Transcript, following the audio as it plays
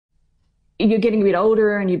you're getting a bit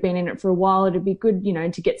older and you've been in it for a while, it'd be good,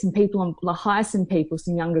 to get some people on, like hire some people,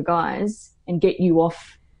 some younger guys, and get you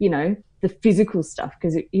off, the physical stuff,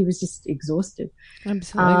 because he was just exhausted.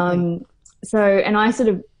 Absolutely. And I sort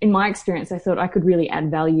of, in my experience, I thought I could really add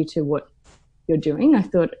value to what you're doing. I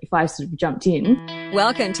thought if I sort of jumped in.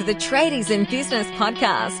 Welcome to the Tradies in Business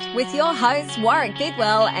podcast with your hosts Warwick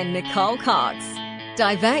Bidwell and Nicole Cox.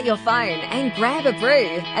 Divert your phone and grab a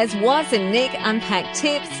brew as Waz and Nick unpack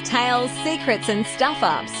tips, tales, secrets and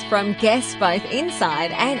stuff-ups from guests both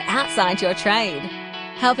inside and outside your trade,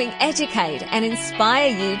 helping educate and inspire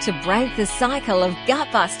you to break the cycle of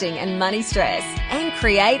gut-busting and money stress and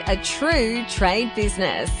create a true trade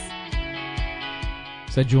business.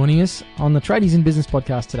 So joining us on the Tradies in Business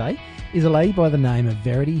podcast today is a lady by the name of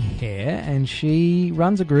Verity Hare, and she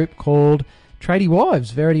runs a group called Tradie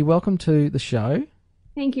Wives. Verity, welcome to the show.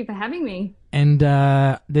 Thank you for having me. And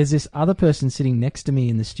there's this other person sitting next to me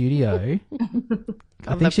in the studio.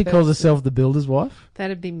 I think she calls herself the builder's wife.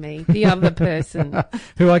 That'd be me, the other person.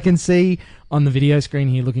 Who I can see on the video screen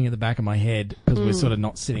here looking at the back of my head, because we're sort of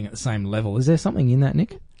not sitting at the same level. Is there something in that,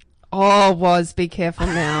 Nick? Oh, Waz, be careful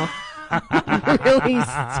now. Really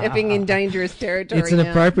stepping in dangerous territory. It's an now.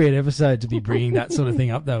 appropriate episode to be bringing that sort of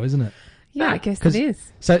thing up, though, isn't it? Yeah, I guess it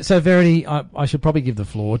is. So Verity, I should probably give the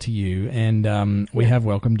floor to you, and we have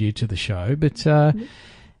welcomed you to the show. But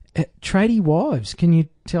Tradie Wives, can you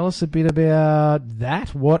tell us a bit about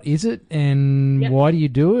that? What is it, and why do you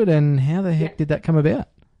do it, and how the heck did that come about?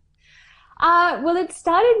 Well, it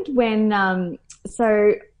started when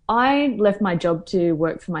so I left my job to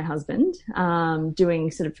work for my husband,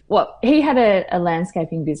 doing sort of he had a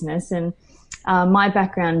landscaping business, and my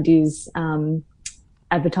background is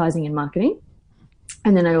advertising and marketing.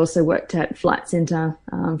 And then I also worked at Flight Centre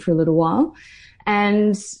for a little while.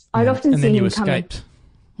 And I'd often see him come in.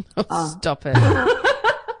 Oh, stop it.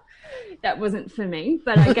 That wasn't for me,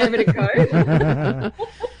 but I gave it a go.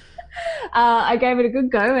 I gave it a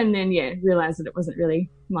good go, and then, realised that it wasn't really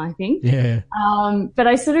my thing. Yeah. But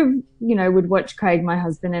I sort of, would watch Craig, my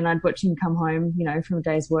husband, and I'd watch him come home, from a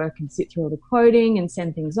day's work and sit through all the quoting and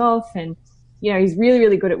send things off. And, he's really,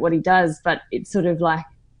 really good at what he does, but it's sort of like,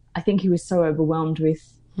 I think he was so overwhelmed with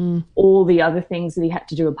all the other things that he had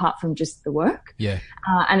to do apart from just the work. Yeah.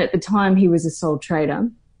 And at the time he was a sole trader,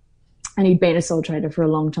 and he'd been a sole trader for a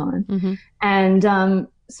long time. Mm-hmm. And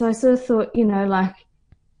so I sort of thought, you're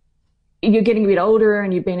getting a bit older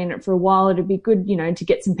and you've been in it for a while, it'd be good, to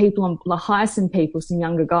get some people on, like hire some people, some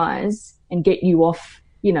younger guys, and get you off,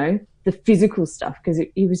 the physical stuff, because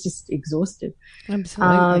he was just exhausted.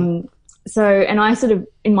 Absolutely. And I sort of,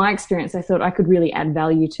 in my experience, I thought I could really add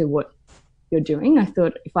value to what you're doing. I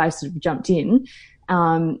thought if I sort of jumped in,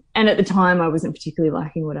 and at the time I wasn't particularly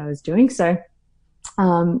liking what I was doing. So,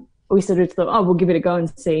 we sort of thought, we'll give it a go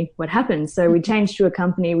and see what happens. So we changed to a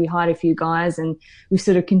company, we hired a few guys, and we've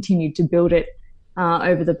sort of continued to build it,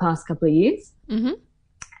 over the past couple of years. Mm-hmm.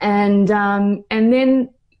 And then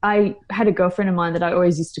I had a girlfriend of mine that I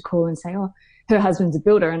always used to call and say, her husband's a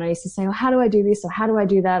builder. And I used to say, how do I do this? Or how do I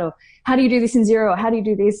do that? Or how do you do this in Xero? Or how do you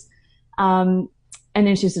do this? And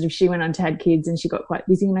then she went on to have kids, and she got quite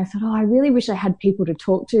busy. And I thought, I really wish I had people to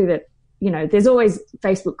talk to that, there's always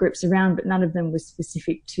Facebook groups around, but none of them was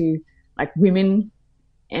specific to like women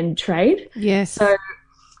and trade. Yes. So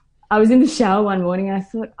I was in the shower one morning and I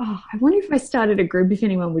thought, I wonder if I started a group, if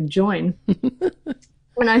anyone would join.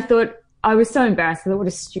 And I thought, I was so embarrassed. I thought, what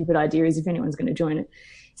a stupid idea is if anyone's going to join it.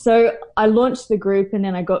 So I launched the group, and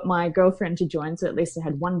then I got my girlfriend to join, so at least I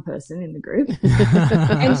had one person in the group.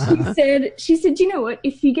 And she said, you know what,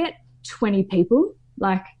 if you get 20 people,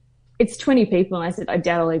 like it's 20 people. And I said, I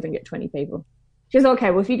doubt I'll even get 20 people. She goes, okay,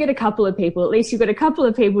 well, if you get a couple of people, at least you've got a couple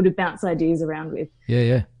of people to bounce ideas around with. Yeah,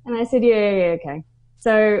 yeah. And I said, yeah, okay.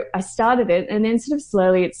 So I started it, and then sort of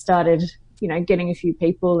slowly it started, getting a few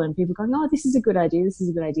people, and people going, this is a good idea, this is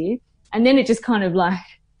a good idea. And then it just kind of like,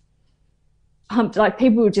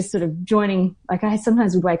 people were just sort of joining. Like I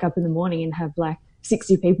sometimes would wake up in the morning and have like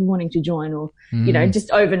 60 people wanting to join, or, just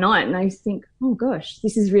overnight. And I think, oh gosh,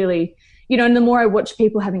 this is really, and the more I watch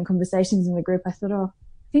people having conversations in the group, I thought, I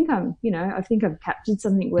think I've captured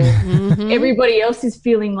something where everybody else is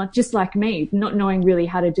feeling like, just like me, not knowing really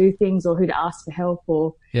how to do things or who to ask for help,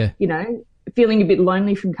 or, feeling a bit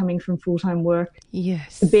lonely from coming from full-time work.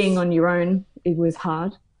 Yes. Being on your own, it was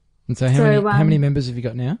hard. And so how many members have you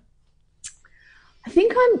got now? I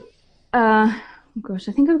think I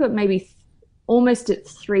think I've got maybe almost at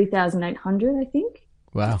 3,800, I think.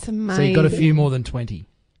 Wow. That's amazing. So you've got a few more than 20.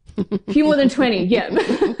 A few more than 20, yeah.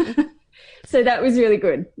 So that was really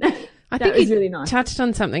good. I that think was you really nice. touched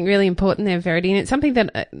on something really important there, Verity, and it's something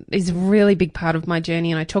that is a really big part of my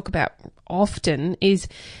journey and I talk about often is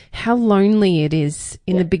how lonely it is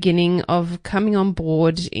in the beginning of coming on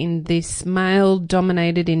board in this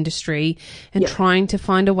male-dominated industry and trying to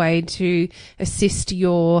find a way to assist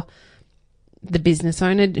the business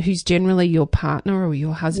owner, who's generally your partner or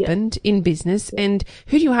your husband in business, and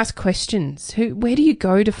who do you ask questions? Where do you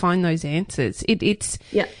go to find those answers? It's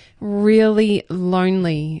really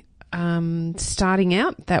lonely starting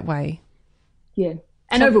out that way. Yeah.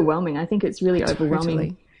 And overwhelming. I think it's really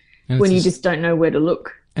overwhelming And when you just don't know where to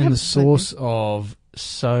look. And the source of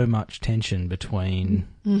so much tension between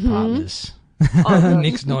partners. Oh,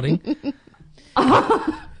 Nick's nodding.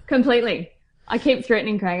 Completely. I keep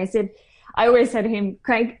threatening Craig. I always say to him,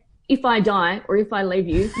 Craig, if I die or if I leave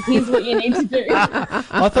you, here's what you need to do.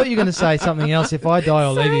 I thought you were going to say something else. If I die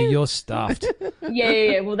or leave you, you're stuffed.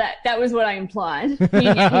 Yeah. Well, that was what I implied. He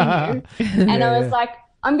knew. And I was like,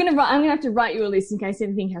 I'm gonna have to write you a list in case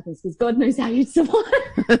anything happens, because God knows how you'd survive.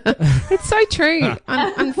 It's so true.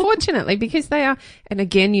 Unfortunately, because they are, and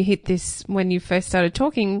again, you hit this when you first started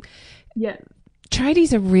talking. Yeah.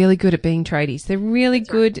 Tradies are really good at being tradies. They're really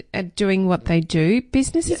good at doing what they do.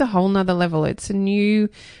 Business is a whole nother level. It's a new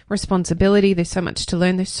responsibility. There's so much to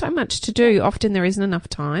learn. There's so much to do. Often there isn't enough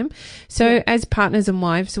time. So as partners and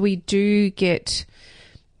wives, we do get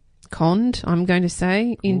conned, I'm going to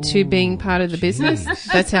say, into being part of the business.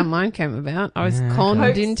 That's how mine came about. I was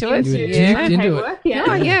conned into it. You were duped into it.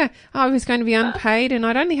 Yeah. I was going to be unpaid and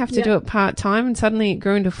I'd only have to do it part-time, and suddenly it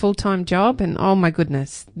grew into a full-time job, and oh my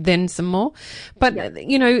goodness, then some more. But,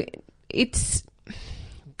 you know,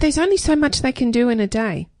 there's only so much they can do in a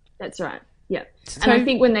day. That's right. Yeah. So, and I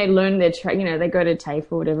think when they learn their trade, you know, they go to TAFE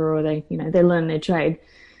or whatever, or they learn their trade.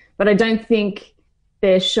 But I don't think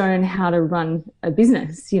they're shown how to run a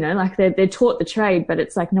business, you know, like they're taught the trade, but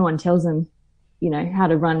it's like no one tells them, you know, how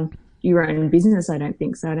to run your own business. I don't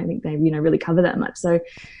think so. I don't think they, you know, really cover that much. So,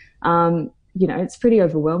 you know, it's pretty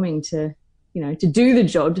overwhelming to do the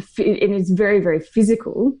job, and it's very, very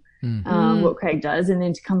physical, what Craig does, and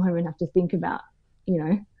then to come home and have to think about, you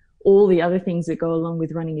know, all the other things that go along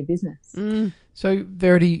with running a business. So,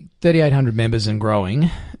 Verity, 3,800 members and growing,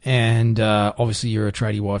 and obviously you're a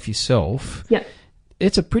tradie wife yourself. Yeah.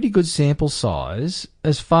 It's a pretty good sample size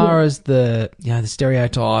as far as the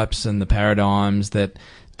stereotypes and the paradigms that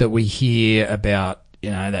we hear about, you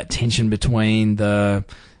know, that tension between the,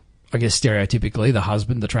 I guess stereotypically, the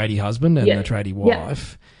husband, the tradie husband, and the tradie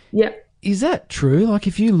wife. Yeah. Is that true? Like,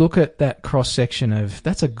 if you look at that cross section of,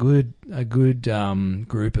 that's a good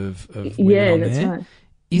group of women on there. Right.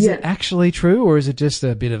 Is it actually true, or is it just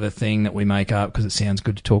a bit of a thing that we make up because it sounds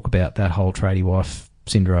good to talk about, that whole tradie wife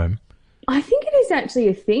syndrome? I think it is actually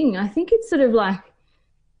a thing. I think it's sort of like,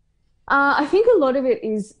 I think a lot of it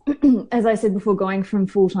is, as I said before, going from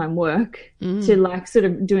full-time work to like sort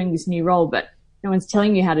of doing this new role, but no one's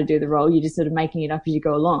telling you how to do the role. You're just sort of making it up as you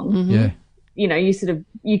go along. Yeah. You know,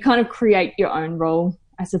 you kind of create your own role,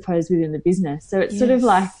 I suppose, within the business. So it's sort of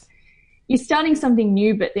like you're starting something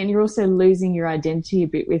new, but then you're also losing your identity a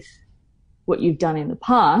bit with what you've done in the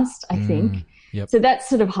past, I think. Yep. So that's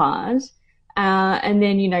sort of hard. And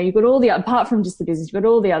then, you know, you've got apart from just the business, you've got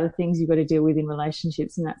all the other things you've got to deal with in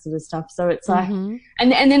relationships and that sort of stuff. So it's like, and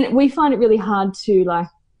then we find it really hard to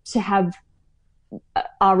have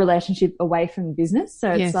our relationship away from business.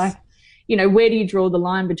 So it's like, you know, where do you draw the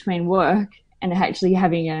line between work and actually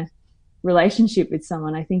having a relationship with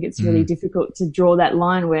someone? I think it's really difficult to draw that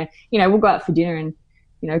line where, you know, we'll go out for dinner and,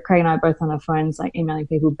 you know, Craig and I are both on our phones, like emailing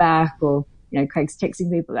people back, or, you know, Craig's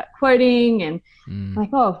texting people about quoting, and like,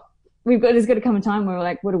 oh, there's got to come a time where we're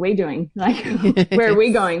like, what are we doing? Like, where are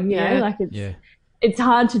we going? You know, like it's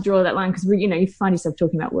hard to draw that line because you know, you find yourself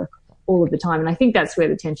talking about work all of the time. And I think that's where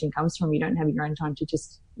the tension comes from. You don't have your own time to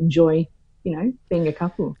just enjoy, you know, being a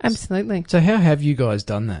couple. Absolutely. So how have you guys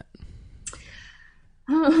done that?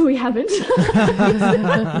 We haven't.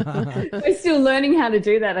 We're still learning how to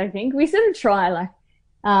do that, I think. We sort of try, like,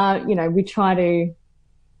 you know, we try to,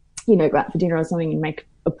 you know, go out for dinner or something and make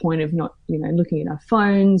a point of not, you know, looking at our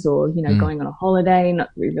phones or, you know, going on a holiday. Not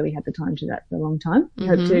that we really had the time to do that for a long time.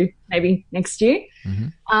 Hope to maybe next year.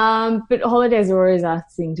 But holidays are always our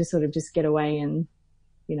thing to sort of just get away and,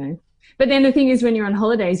 you know. But then the thing is, when you're on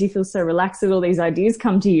holidays, you feel so relaxed that all these ideas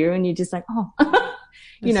come to you and you're just like, oh,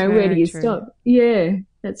 you know, where do you stop? Yeah,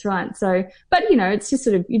 that's right. So, but, you know, it's just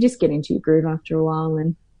sort of, you just get into your groove after a while,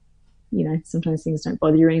 and, you know, sometimes things don't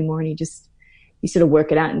bother you anymore, and you sort of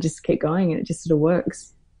work it out and just keep going, and it just sort of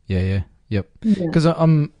works. Yep. Because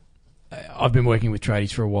I've been working with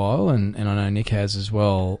tradies for a while, and I know Nick has as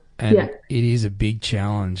well, and it is a big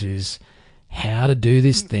challenge, is how to do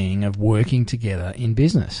this thing of working together in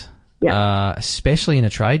business, especially in a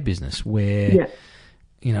trade business where,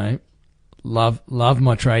 you know, love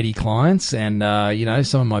my tradie clients and, you know,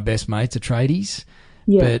 some of my best mates are tradies,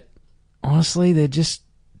 but honestly,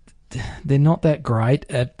 they're not that great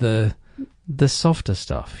at the softer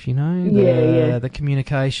stuff, you know, the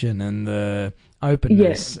communication and the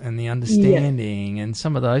openness and the understanding and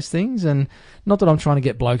some of those things. And not that I'm trying to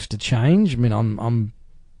get blokes to change. I mean,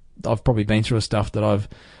 I've probably been through a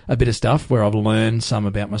bit of stuff where I've learned some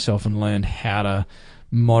about myself and learned how to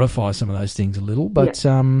modify some of those things a little. But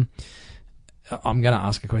I'm going to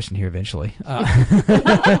ask a question here eventually.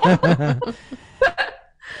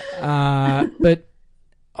 But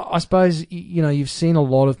I suppose, you know, you've seen a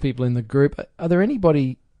lot of people in the group. Is there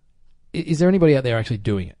anybody out there actually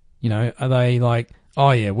doing it? You know, are they like,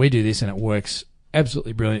 oh yeah, we do this and it works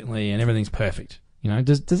absolutely brilliantly and everything's perfect? You know,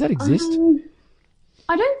 does that exist?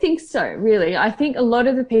 I don't think so, really. I think a lot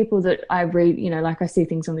of the people that I read, you know, like I see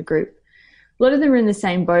things on the group, a lot of them are in the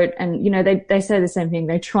same boat and, you know, they say the same thing.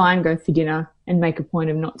 They try and go for dinner and make a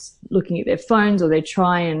point of not looking at their phones, or they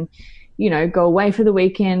try and, you know, go away for the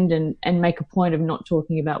weekend and make a point of not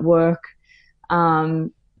talking about work.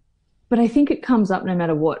 But I think it comes up no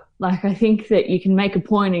matter what. Like, I think that you can make a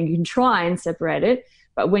point and you can try and separate it.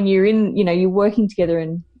 But when you're in, you know, you're working together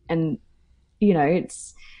and you know,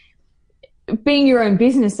 it's being your own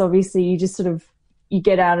business, obviously, you just sort of, you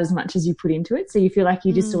get out as much as you put into it. So you feel like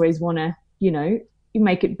you just always want to, you know, you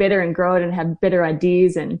make it better and grow it and have better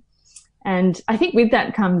ideas. And I think with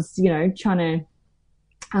that comes, you know, trying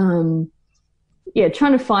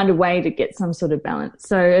to find a way to get some sort of balance.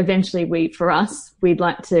 So eventually we'd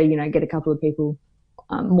like to, you know, get a couple of people,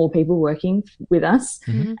 more people working with us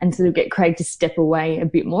and sort of get Craig to step away a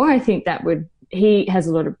bit more. I think he has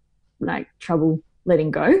a lot of like trouble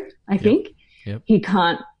letting go. I think he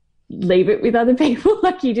can't leave it with other people.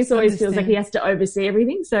 Like, he just always feels like he has to oversee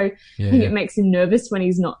everything. So I think it makes him nervous when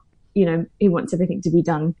he's not, you know, he wants everything to be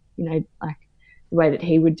done, you know, like the way that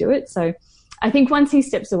he would do it. So I think once he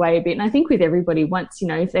steps away a bit, and I think with everybody, once, you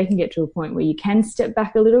know, if they can get to a point where you can step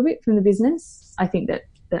back a little bit from the business, I think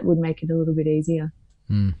that would make it a little bit easier.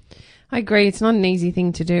 I agree. It's not an easy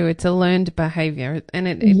thing to do. It's a learned behaviour, and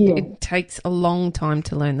it takes a long time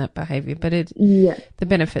to learn that behaviour, but the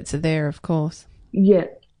benefits are there, of course. Yeah.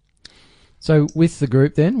 So with the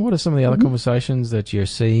group then, what are some of the other conversations that you're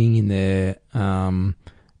seeing in there?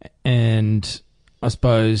 And I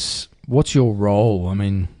suppose, what's your role? I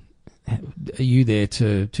mean, are you there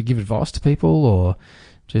to give advice to people, or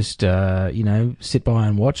just, you know, sit by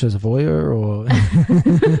and watch as a voyeur, or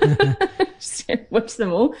just watch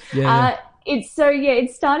them all? It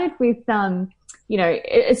started with, you know,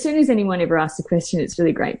 as soon as anyone ever asks a question, it's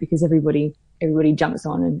really great because everybody jumps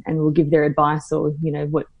on and will give their advice, or, you know,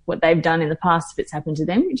 what they've done in the past if it's happened to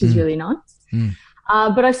them, which is really nice.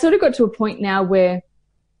 But I've sort of got to a point now where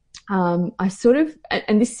and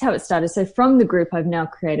this is how it started. So from the group, I've now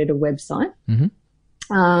created a website,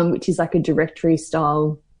 which is like a directory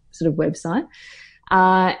style sort of website.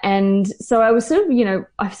 And so I was sort of, you know,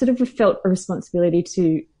 I sort of felt a responsibility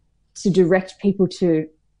to direct people to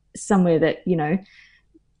somewhere that, you know,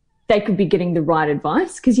 they could be getting the right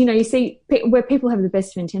advice. Because, you know, you see where people have the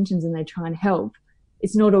best of intentions and they try and help,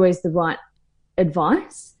 it's not always the right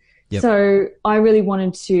advice. Yep. So I really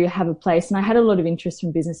wanted to have a place, and I had a lot of interest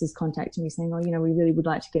from businesses contacting me saying, oh, you know, we really would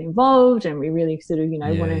like to get involved and we really sort of, you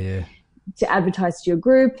know, want to advertise to your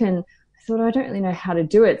group. And I thought, I don't really know how to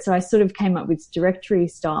do it. So I sort of came up with directory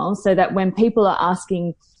style, so that when people are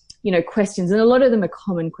asking, you know, questions, and a lot of them are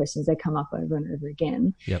common questions, they come up over and over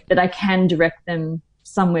again, that I can direct them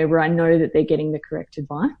somewhere where I know that they're getting the correct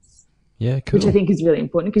advice. Yeah, cool. Which I think is really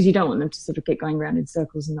important, because you don't want them to sort of keep going around in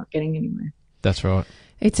circles and not getting anywhere. That's right.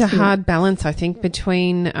 It's a hard balance, I think,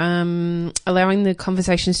 between allowing the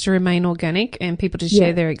conversations to remain organic and people to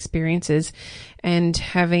share their experiences, and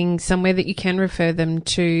having somewhere that you can refer them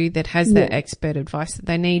to that has that expert advice that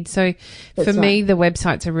they need. So for me, the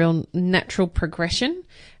website's a real natural progression.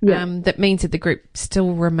 That means that the group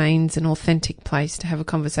still remains an authentic place to have a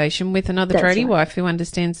conversation with another tradie wife who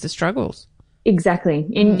understands the struggles. Exactly.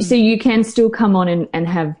 And so you can still come on and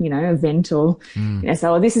have, you know, a vent, or, you know, say,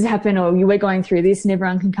 oh, this has happened, or we're going through this, and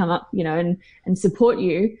everyone can come up, you know, and support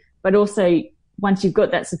you. But also, once you've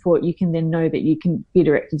got that support, you can then know that you can be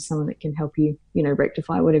directed to someone that can help you, you know,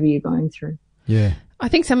 rectify whatever you're going through. Yeah. I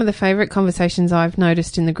think some of the favourite conversations I've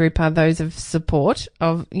noticed in the group are those of support,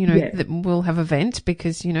 of, you know, that we'll have a vent,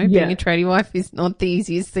 because, you know, being a tradie wife is not the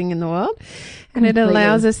easiest thing in the world. And it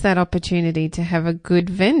allows us that opportunity to have a good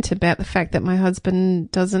vent about the fact that my husband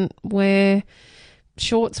doesn't wear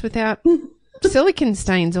shorts without silicone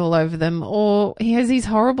stains all over them, or he has these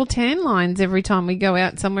horrible tan lines every time we go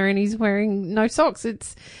out somewhere and he's wearing no socks.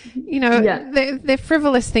 It's, they're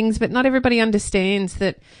frivolous things, but not everybody understands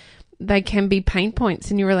that they can be pain points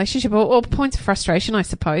in your relationship, or points of frustration, I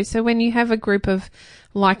suppose. So when you have a group of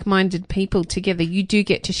like-minded people together, you do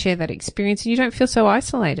get to share that experience and you don't feel so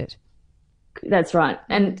isolated. That's right.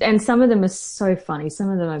 And some of them are so funny. Some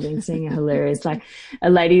of them I've been seeing are hilarious. Like a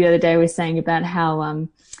lady the other day was saying about how,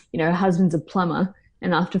 her husband's a plumber,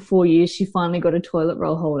 and after 4 years, she finally got a toilet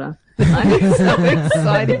roll holder. Like, So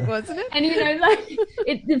exciting, wasn't it?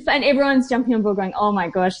 and, and everyone's jumping on board going, oh my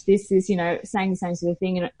gosh, this is, saying the same sort of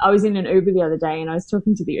thing. And I was in an Uber the other day and I was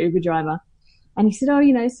talking to the Uber driver. And he said, oh,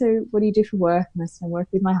 so what do you do for work? And I said, I work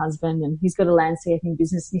with my husband, and he's got a landscaping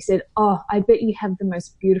business. And he said, oh, I bet you have the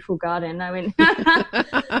most beautiful garden. I went,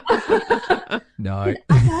 No. our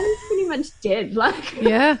garden's pretty much dead. Like,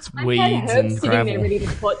 Yeah. It's I've weeds had herbs and sitting gravel. there ready to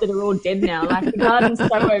pot that are all dead now. Like, the garden's so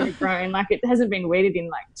overgrown. Like, it hasn't been weeded in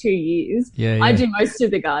like 2 years. Yeah, I yeah. do most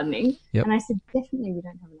of the gardening. Yep. And I said, definitely we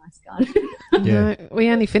don't have a nice garden. Yeah. No, we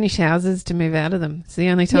only finish houses to move out of them. It's the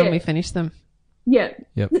only time Yeah. we finish them. Yeah.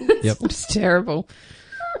 Yep. Yep. It's terrible.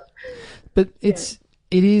 But it's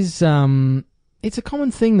a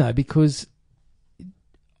common thing though, because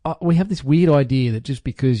we have this weird idea that just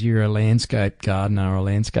because you're a landscape gardener or a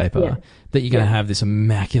landscaper, that you're going to have this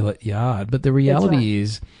immaculate yard. But the reality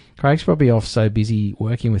is, Craig's probably off so busy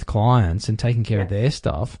working with clients and taking care of their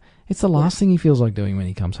stuff. It's the last thing he feels like doing when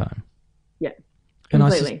he comes home. Yeah. And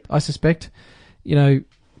Completely. I suspect,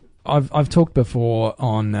 I've talked before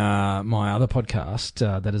on my other podcast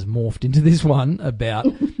that has morphed into this one about,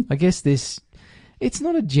 I guess it's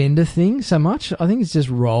not a gender thing so much. I think it's just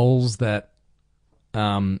roles that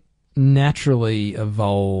naturally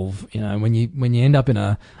evolve. When you end up in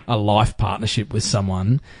a life partnership with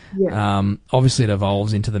someone, obviously it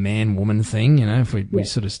evolves into the man-woman thing. If we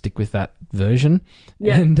sort of stick with that version,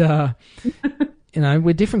 and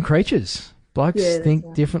we're different creatures. Blokes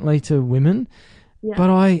think differently to women,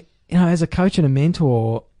 but as a coach and a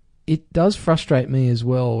mentor, it does frustrate me as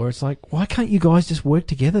well, where it's like, why can't you guys just work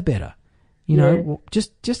together better?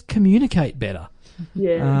 Just communicate better.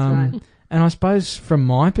 Yeah, that's right. And I suppose from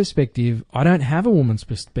my perspective, I don't have a woman's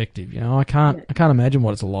perspective. I can't imagine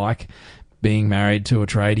what it's like being married to a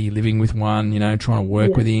tradie, living with one, trying to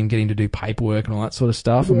work with him, getting to do paperwork and all that sort of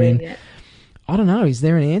stuff. I don't know. Is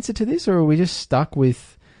there an answer to this, or are we just stuck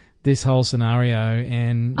with this whole scenario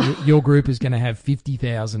and your group is going to have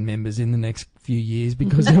 50,000 members in the next few years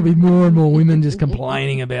because there'll be more and more women just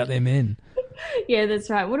complaining about their men? Yeah, that's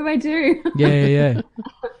right. What do I do? Yeah.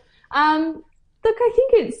 Look, I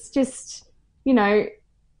think it's just,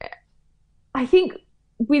 I think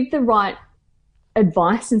with the right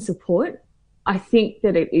advice and support, I think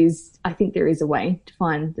there is a way to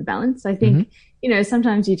find the balance. I think,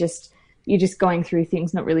 sometimes you're just going through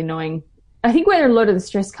things, not really knowing. I think where a lot of the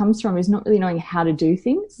stress comes from is not really knowing how to do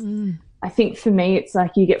things. I think for me, it's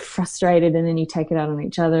like you get frustrated and then you take it out on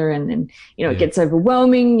each other, and then, it gets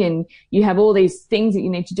overwhelming, and you have all these things that you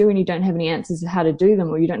need to do and you don't have any answers of how to do them,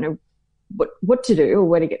 or you don't know what to do or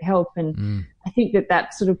where to get help. And I think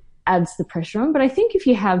that sort of adds the pressure on. But I think if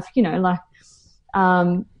you have,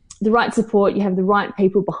 the right support, you have the right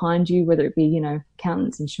people behind you, whether it be,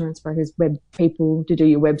 accountants, insurance brokers, web people to do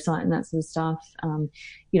your website and that sort of stuff,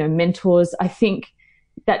 mentors, I think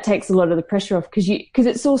that takes a lot of the pressure off, because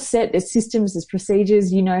it's all set. There's systems, there's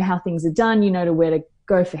procedures, how things are done, to where to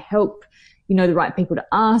go for help, the right people to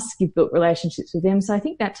ask, you've built relationships with them. So I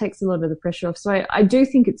think that takes a lot of the pressure off. So I do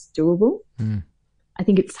think it's doable. I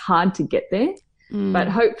think it's hard to get there, but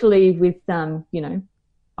hopefully with,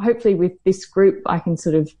 hopefully with this group, I can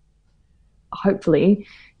sort of hopefully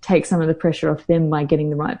take some of the pressure off them by getting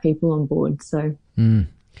the right people on board. So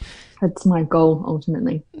that's my goal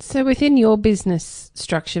ultimately. So within your business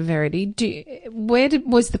structure, Verity,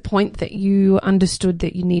 was the point that you understood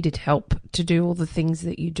that you needed help to do all the things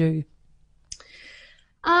that you do?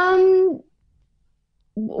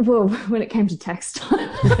 Well, when it came to tax time,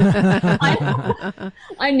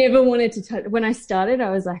 I never wanted to touch. When I started,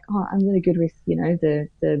 I was like, oh, I'm really good with,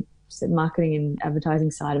 the marketing and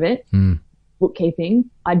advertising side of it. Bookkeeping.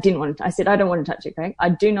 I said, I don't want to touch it, Craig. I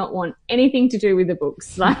do not want anything to do with the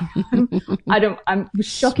books. Like, I'm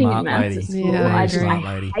shocking Smart at maths lady. at school. Yeah,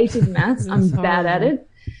 I hated maths. I'm bad at it.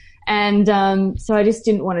 And, so I just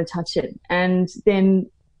didn't want to touch it. And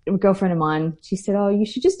then a girlfriend of mine, she said, oh, you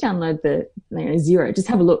should just download the Xero. Just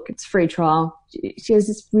have a look. It's a free trial. She goes,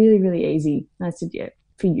 it's really, really easy. And I said, yeah,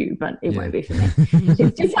 for you, but it won't be for me.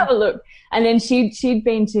 Just have a look. And then she'd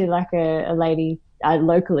been to like a lady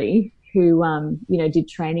locally who, did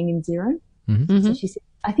training in Xero. So she said,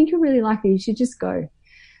 I think you'll really like it. You should just go.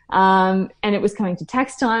 And it was coming to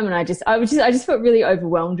tax time, and I just felt really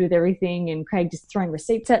overwhelmed with everything, and Craig just throwing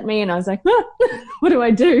receipts at me, and I was like, what do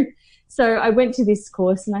I do? So I went to this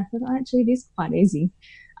course, and I thought, actually, it is quite easy.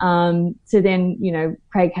 So then,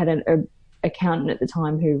 Craig had an accountant at the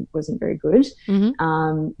time who wasn't very good,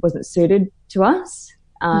 wasn't suited to us.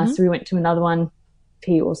 So we went to another one.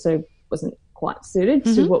 He also wasn't quite suited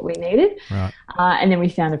to what we needed. Right. And then we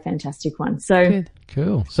found a fantastic one. So Good.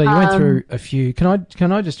 Cool. So you went through a few.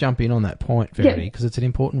 Can I just jump in on that point, Verity, because it's an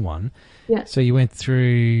important one. Yeah. So you went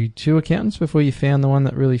through 2 accountants before you found the one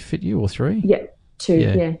that really fit you, or 3? Yeah, 2.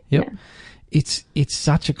 Yeah. Yep. Yeah. It's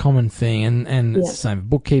such a common thing, and it's the same with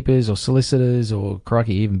bookkeepers or solicitors or,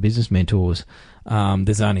 crikey, even business mentors.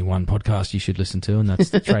 There's only one podcast you should listen to, and that's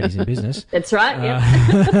the Tradies in Business. That's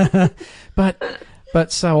right.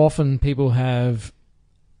 But so often people have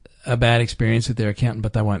a bad experience with their accountant,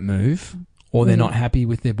 but they won't move, or they're not happy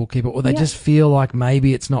with their bookkeeper, or they just feel like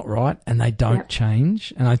maybe it's not right, and they don't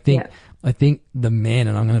change. And I think the men,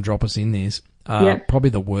 and I'm going to drop us in this, are probably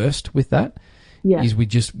the worst with that. Yeah. Is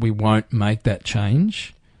we won't make that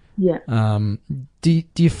change. Yeah. Do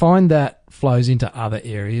you find that flows into other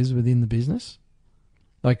areas within the business?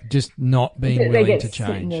 Like just not being willing to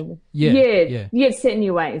change. You get set in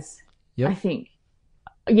your ways. Yep. I think.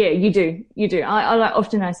 Yeah, you do. You do.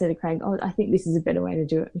 Often I say to Craig, I think this is a better way to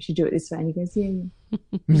do it. We should do it this way. And he goes, And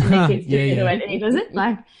he does it.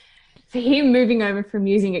 Like, for him, moving over from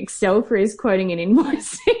using Excel for his quoting and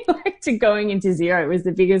invoicing, to going into Xero was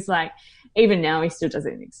the biggest, even now he still does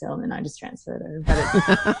it in Excel, and I just transfer it over.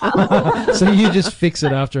 But so you just fix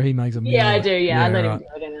it after he makes a meal. Yeah, I do. Yeah, I let him do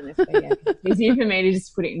it, and it's easier for me to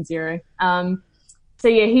just put it in Xero. So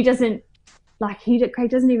yeah, he doesn't Craig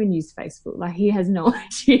doesn't even use Facebook. He has no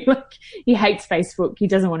idea. He hates Facebook. He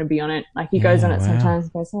doesn't want to be on it. He goes on it sometimes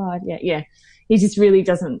and goes, yeah. He just really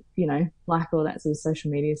doesn't, like all that sort of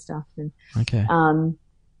social media stuff. And okay.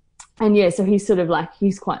 And yeah, so he's sort of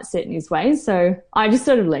he's quite set in his ways. So I just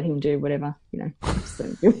sort of let him do whatever, just let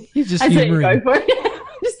him do it. He's just I let him go for it.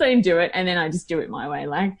 Just let him do it, and then I just do it my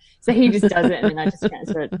way. So he just does it, and then I just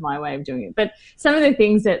transfer it to my way of doing it. But some of the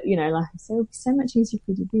things that, I say, it would be so much easier if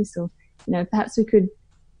we did this, or, perhaps we could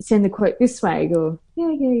send the quote this way. Go,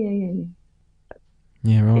 yeah.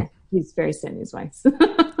 Yeah, right. Yeah, he's very set in his ways.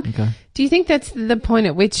 Okay. Do you think that's the point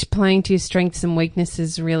at which playing to your strengths and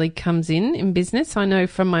weaknesses really comes in business? I know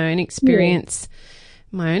from my own experience,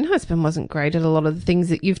 my own husband wasn't great at a lot of the things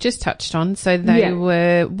that you've just touched on. So they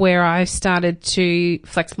were where I started to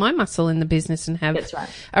flex my muscle in the business and have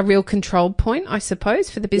a real control point, I suppose,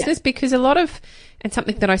 for the business, because and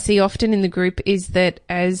something that I see often in the group is that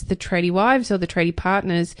as the tradie wives or the tradie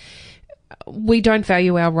partners, we don't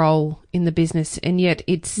value our role in the business, and yet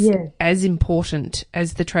it's as important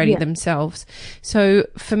as the tradie themselves. So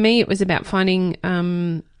for me, it was about finding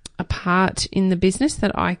a part in the business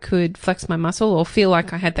that I could flex my muscle or feel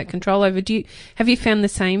like I had that control over. Have you found the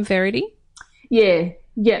same, Verity? Yeah.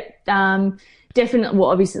 Definitely.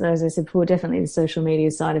 Well, obviously, as I said before, definitely the social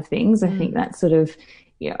media side of things. I think that's sort of,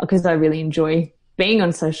 because I really enjoy being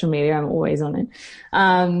on social media. I'm always on it.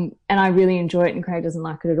 And I really enjoy it, and Craig doesn't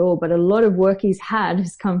like it at all. But a lot of work he's had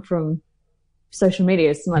has come from social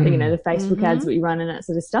media. So the Facebook ads that we run and that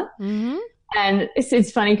sort of stuff. Mm-hmm. And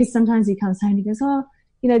it's funny because sometimes he comes home and he goes,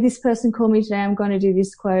 this person called me today. I'm going to do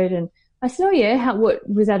this quote. And I said, oh yeah, what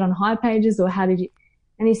was that on High Pages, or how did you?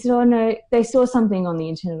 And he said, oh no, they saw something on the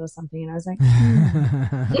internet or something. And I was like,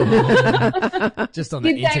 just on the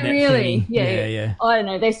internet. Really? Yeah. Oh, I don't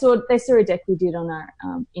know. They saw a deck we did on our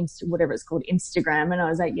whatever it's called, Instagram. And I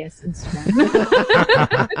was like, yes, Instagram.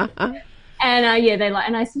 And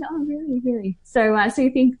and I said, oh really? So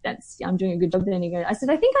you think I'm doing a good job? Then he goes, I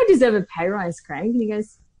said, I think I deserve a pay rise, Craig. And he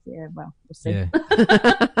goes, yeah, well, we'll see. Yeah.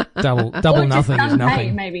 double nothing is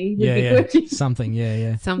nothing. Maybe. Something.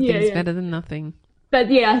 Yeah. Something's better than nothing. But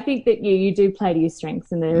I think that you do play to your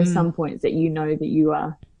strengths, and there are some points that that you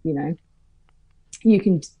are, you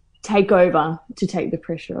can take over to take the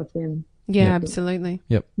pressure off them. Yeah, absolutely.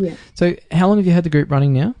 Yep. Yeah. So how long have you had the group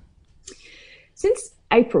running now? Since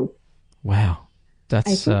April. Wow.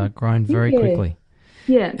 That's grown very quickly.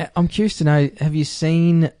 Yeah. I'm curious to know, have you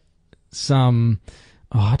seen some,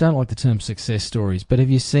 I don't like the term success stories, but have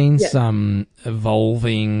you seen some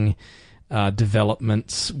evolving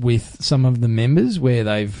developments with some of the members where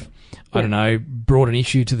they've, I don't know, brought an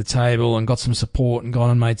issue to the table and got some support and gone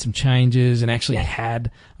and made some changes and actually had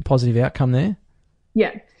a positive outcome there?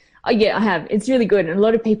 Yeah. I have. It's really good. And a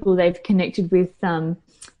lot of people they've connected with,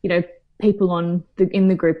 people in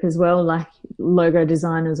the group as well, like logo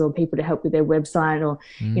designers or people to help with their website, or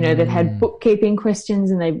they've had bookkeeping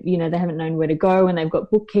questions and they haven't known where to go, and they've got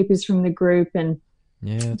bookkeepers from the group and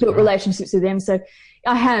built relationships with them. So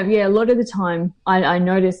I have, a lot of the time I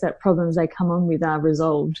notice that problems they come on with are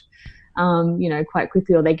resolved quite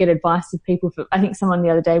quickly, or they get advice of people. I think someone the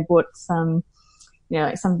other day bought some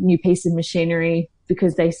new piece of machinery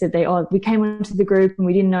because they said we came onto the group and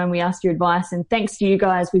we didn't know and we asked your advice, and thanks to you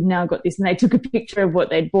guys we've now got this, and they took a picture of what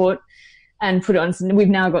they'd bought and put it on, and we've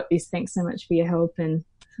now got this, thanks so much for your help. And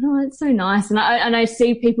it's so nice, and I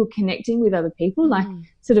see people connecting with other people, like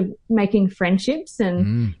sort of making friendships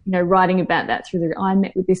and writing about that through I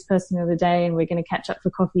met with this person the other day and we're going to catch up for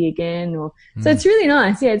coffee again, so it's really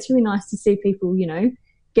nice. It's really nice to see people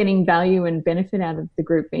getting value and benefit out of the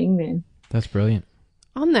group being there. That's brilliant.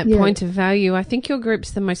 On that point of value, I think your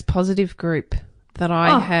group's the most positive group that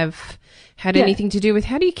I have had anything to do with.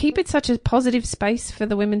 How do you keep it such a positive space for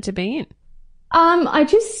the women to be in? I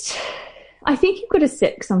think you've got to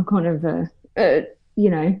set some kind of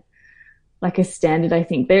like a standard. I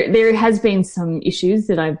think there has been some issues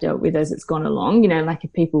that I've dealt with as it's gone along. Like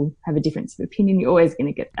if people have a difference of opinion, you're always going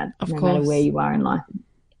to get that, no matter where you are in life.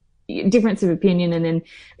 Difference of opinion, and then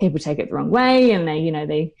people take it the wrong way, and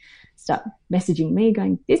they start messaging me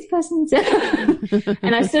going, this person said,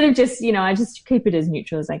 and I sort of just, I just keep it as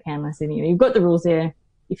neutral as I can. I said, you've got the rules there.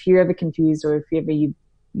 If you're ever confused, or if you ever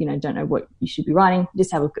don't know what you should be writing,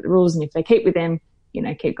 just have a look at the rules, and if they keep with them,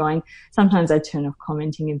 keep going. Sometimes I turn off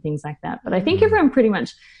commenting and things like that, but I think everyone pretty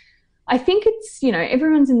much, I think it's,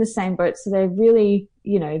 everyone's in the same boat, so they really,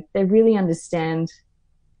 they really understand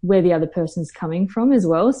where the other person's coming from as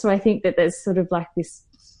well. So I think that there's sort of like this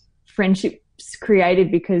friendship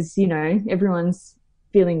created because everyone's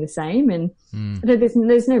feeling the same, and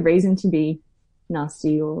there's no reason to be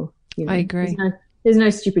nasty or I agree. There's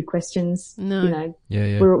no stupid questions. No.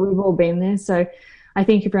 We've all been there, so I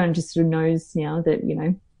think everyone just sort of knows now that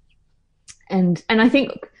and I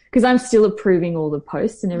think because I'm still approving all the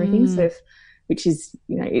posts and everything, so which is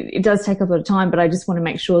it does take a lot of time, but I just want to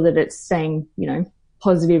make sure that it's staying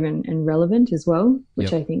positive and relevant as well,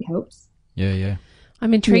 which I think helps.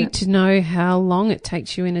 I'm intrigued to know how long it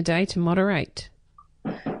takes you in a day to moderate.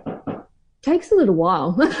 Takes a little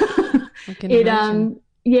while. I can imagine.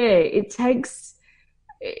 It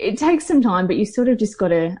takes some time, but you sort of just got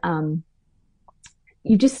to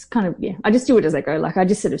you just kind of I just do it as I go. Like I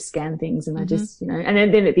just sort of scan things, and I just and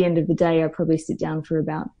then at the end of the day I probably sit down for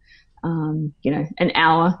about an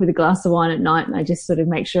hour with a glass of wine at night, and I just sort of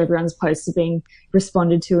make sure everyone's posts are being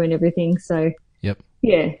responded to and everything. So I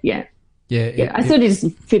sort of just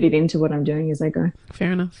fit it into what I'm doing as I go.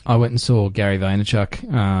 Fair enough. I went and saw Gary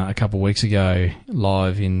Vaynerchuk a couple of weeks ago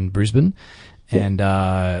live in Brisbane. And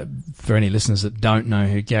for any listeners that don't know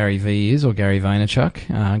who Gary V is, or Gary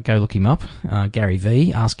Vaynerchuk, go look him up. Gary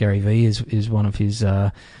V, Ask Gary V is one of his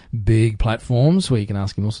big platforms where you can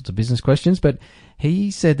ask him all sorts of business questions. But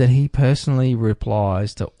he said that he personally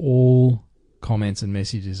replies to all comments and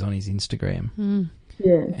messages on his Instagram.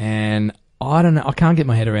 And I don't know. I can't get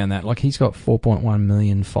my head around that. Like he's got 4.1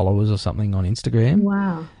 million followers or something on Instagram.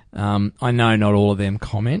 Wow. I know not all of them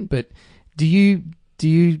comment, but do you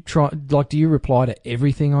reply to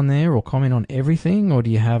everything on there or comment on everything, or do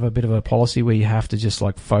you have a bit of a policy where you have to just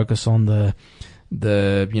like focus on the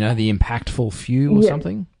impactful few or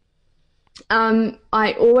something?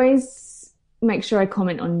 I always make sure I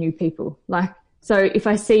comment on new people. Like, if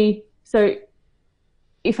I see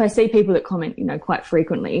people that comment, quite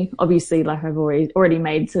frequently, obviously, like I've already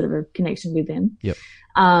made sort of a connection with them. Yep.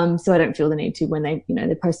 So I don't feel the need to when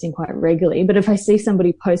they're posting quite regularly. But if I see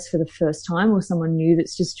somebody post for the first time, or someone new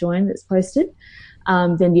that's just joined that's posted,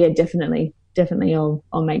 then definitely I'll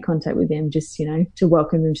make contact with them just, to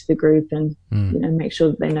welcome them to the group and, make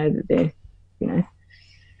sure that they know that they're,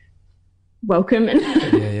 welcome. And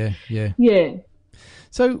Yeah.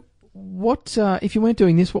 So what, if you weren't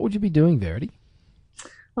doing this, what would you be doing, Verity?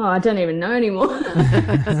 Oh, I don't even know anymore.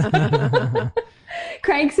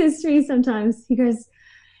 Craig says to me sometimes, he goes,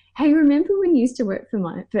 hey, remember when you used to work for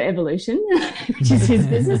Evolution, which is his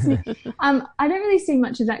business? I don't really see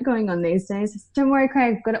much of that going on these days. Don't worry,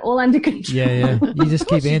 Craig, I've got it all under control. Yeah. You just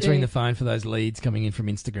keep answering the phone for those leads coming in from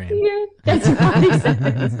Instagram. Yeah, that's right.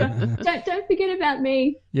 Exactly. Don't forget about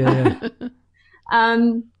me. Yeah.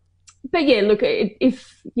 But yeah, look,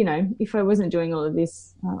 if I wasn't doing all of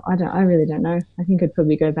this, I really don't know. I think I'd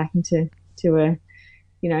probably go back into a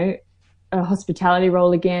hospitality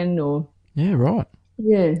role again, or yeah, right.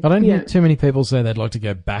 Yeah, I don't hear too many people say they'd like to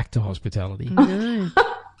go back to hospitality.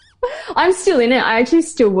 I I'm still in it. I actually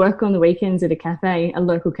still work on the weekends at a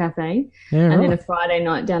local cafe, and then a Friday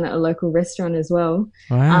night down at a local restaurant as well.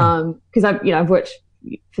 Wow. Because I've worked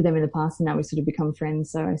for them in the past, and now we've sort of become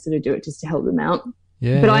friends. So I sort of do it just to help them out.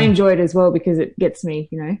 Yeah. But I enjoy it as well because it gets me,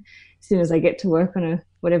 as soon as I get to work on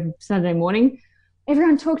a Saturday morning,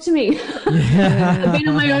 everyone talk to me. Yeah. I've been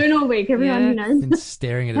on my own all week. Everyone, Been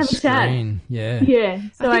staring at a screen. Yeah. Yeah.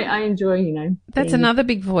 So I enjoy, That's another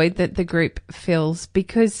big void that the group fills,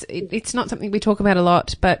 because it's not something we talk about a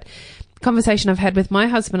lot, but conversation I've had with my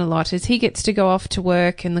husband a lot is he gets to go off to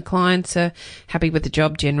work and the clients are happy with the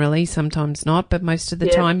job generally, sometimes not, but most of the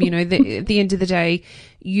time, at the end of the day,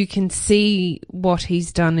 you can see what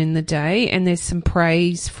he's done in the day, and there's some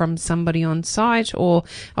praise from somebody on site or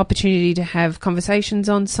opportunity to have conversations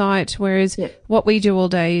on site, whereas what we do all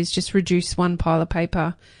day is just reduce one pile of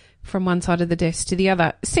paper from one side of the desk to the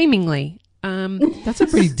other, seemingly. That's a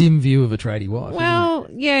pretty dim view of a tradie wife. Well,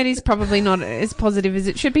 yeah, it is probably not as positive as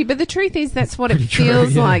it should be, but the truth is that's what it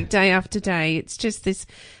feels like day after day. It's just this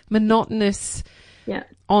monotonous,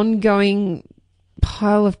 ongoing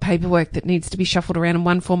pile of paperwork that needs to be shuffled around in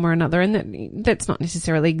one form or another, and that's not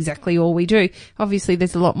necessarily exactly all we do. Obviously,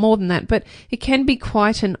 there's a lot more than that, but it can be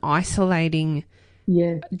quite an isolating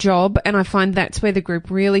job, and I find that's where the group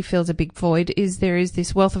really feels a big void, is there is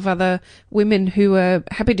this wealth of other women who are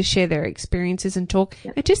happy to share their experiences and talk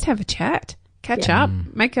and just have a chat, catch up,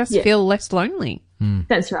 make us feel less lonely.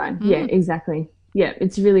 That's right. Yeah, exactly. Yeah,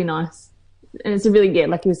 it's really nice. And it's a really,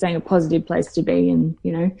 like you were saying, a positive place to be, and,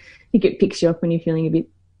 I think it picks you up when you're feeling a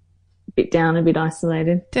bit down, a bit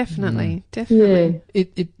isolated. Definitely. Yeah.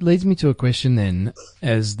 It leads me to a question then,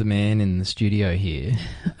 as the man in the studio here.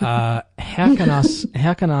 How can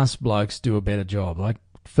us blokes do a better job? Like,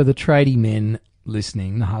 for the tradie men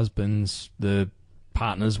listening, the husbands, the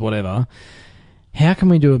partners, whatever, how can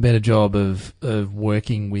we do a better job of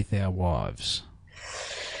working with our wives?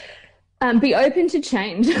 Be open to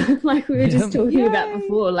change, like we were just talking about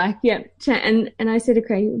before. And I said to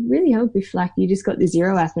Craig, it would really help if, like, you just got the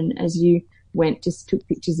Xero app and as you went, just took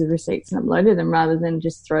pictures of receipts and uploaded them rather than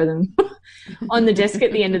just throw them on the desk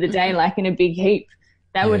at the end of the day, like in a big heap.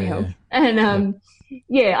 That would help. And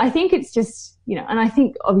I think it's just, and I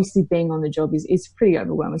think obviously being on the job is pretty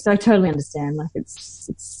overwhelming. So I totally understand. Like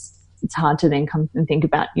it's hard to then come and think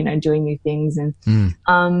about, doing new things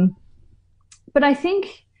but I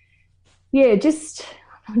think. Yeah, just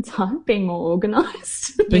it's hard being more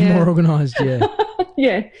organised. More organised,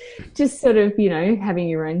 just sort of, having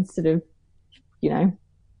your own sort of,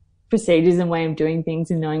 procedures and way of doing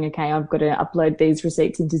things and knowing, okay, I've got to upload these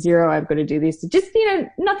receipts into Xero, I've got to do this. Just,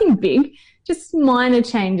 nothing big, just minor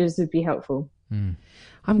changes would be helpful. I'm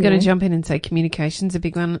going to jump in and say communication's a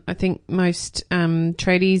big one. I think most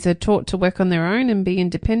tradies are taught to work on their own and be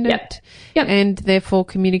independent, and therefore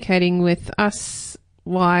communicating with us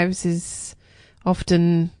wives is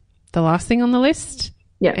often the last thing on the list.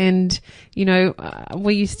 And,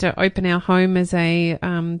 we used to open our home as a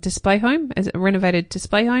display home, as a renovated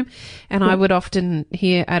display home, and I would often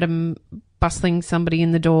hear Adam bustling somebody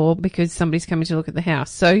in the door because somebody's coming to look at the house.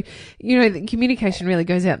 So, the communication really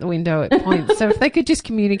goes out the window at points. So if they could just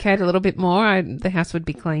communicate a little bit more, the house would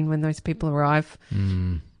be clean when those people arrive.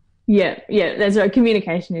 Yeah, that's right.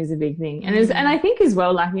 Communication is a big thing. And and I think as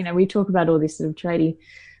well, like, we talk about all this sort of tradie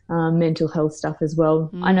mental health stuff as well.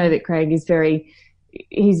 I know that Craig is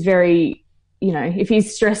he's very, if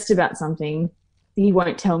he's stressed about something, he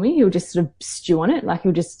won't tell me. He'll just sort of stew on it. Like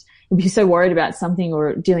he'll be so worried about something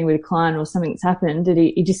or dealing with a client or something that's happened that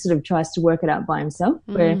he just sort of tries to work it out by himself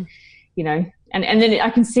where, and then I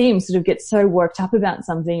can see him sort of get so worked up about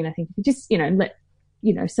something. And I think if you just, let,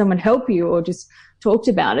 someone help you or just talked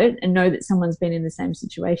about it and know that someone's been in the same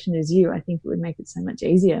situation as you, I think it would make it so much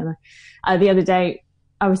easier. And the other day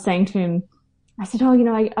I was saying to him, I said,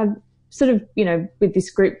 I've sort of, with this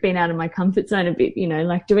group been out of my comfort zone a bit,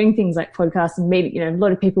 like doing things like podcasts and meeting, a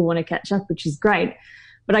lot of people want to catch up, which is great,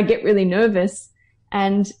 but I get really nervous.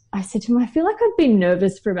 And I said to him, I feel like I've been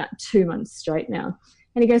nervous for about 2 months straight now.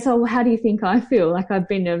 And he goes, oh, well, how do you think I feel? Like I've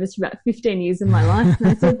been nervous for about 15 years of my life. And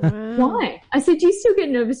I said, why? I said, do you still get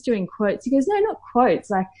nervous doing quotes? He goes, no, not quotes.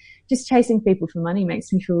 Like just chasing people for money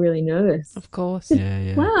makes me feel really nervous. Of course.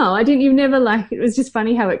 Said, wow, you've never it was just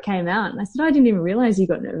funny how it came out. And I said, I didn't even realize you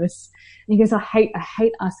got nervous. And he goes, I hate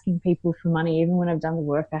asking people for money. Even when I've done the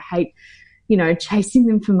work, I hate, chasing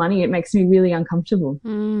them for money. It makes me really uncomfortable.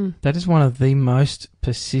 That is one of the most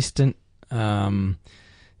persistent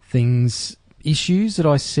issues that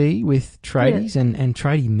I see with tradies and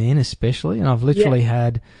tradie men especially. And I've literally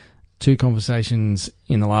had 2 conversations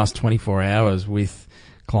in the last 24 hours with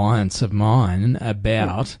clients of mine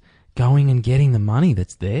about going and getting the money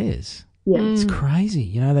that's theirs. Yeah. It's crazy.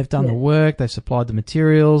 You know, they've done the work, they've supplied the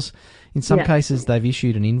materials. In some cases, they've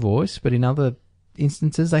issued an invoice, but in other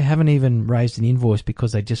instances, they haven't even raised an invoice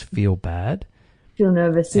because they just feel bad. Feel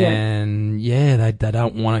nervous, And, they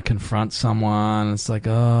don't want to confront someone. It's like,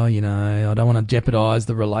 oh, you know, I don't want to jeopardize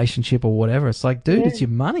the relationship or whatever. It's like, dude, it's your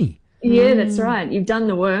money. Yeah, that's right. You've done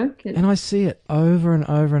the work. And I see it over and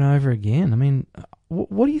over and over again. I mean,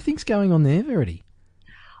 what do you think's going on there, Verity?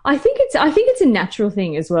 I think it's a natural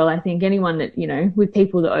thing as well. I think anyone that, you know, with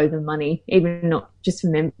people that owe them money, even not just for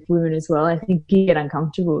men, women as well, I think you get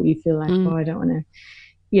uncomfortable. You feel like, oh, I don't want to,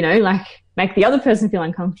 you know, like make the other person feel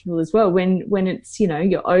uncomfortable as well. When it's, you know,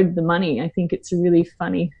 you're owed the money, I think it's a really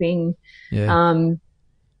funny thing. Yeah.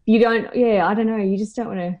 You don't, I don't know. You just don't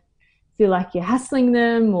want to feel like you're hassling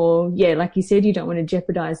them or, like you said, you don't want to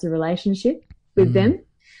jeopardize the relationship with them.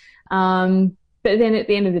 But then at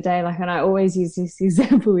the end of the day, like, and I always use this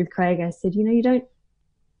example with Craig, I said, you know, you don't,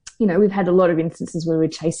 you know, we've had a lot of instances where we're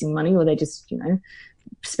chasing money or they just, you know,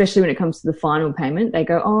 especially when it comes to the final payment, they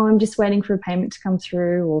go, oh, I'm just waiting for a payment to come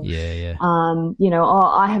through or, you know, oh,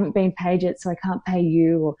 I haven't been paid yet, so I can't pay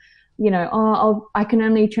you or, you know, oh, I can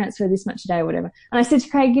only transfer this much a day or whatever. And I said to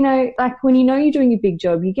Craig, you know, like when you know you're doing a big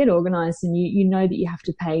job, you get organised and you know that you have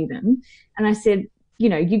to pay them. And I said, you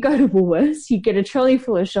know, you go to Woolworths, you get a trolley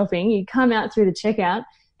full of shopping, you come out through the checkout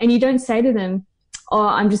and you don't say to them, oh,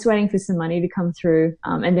 I'm just waiting for some money to come through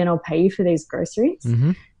and then I'll pay you for these groceries.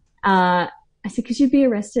 I said, because you'd be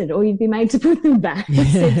arrested or you'd be made to put them back. I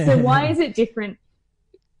said, so why is it different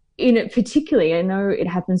in it particularly? I know it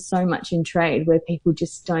happens so much in trade where people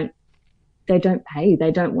just don't pay.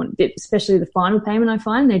 They don't want it, especially the final payment. I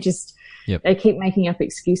find they just, they keep making up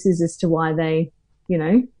excuses as to why they, you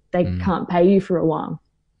know, they can't pay you for a while.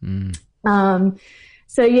 So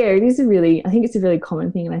it is I think it's a really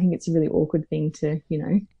common thing and I think it's a really awkward thing to, you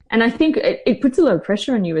know, and I think it puts a lot of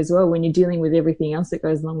pressure on you as well when you're dealing with everything else that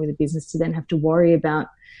goes along with a business to then have to worry about,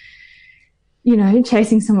 you know,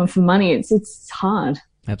 chasing someone for money. It's hard.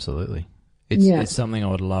 Absolutely. It's something I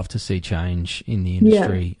would love to see change in the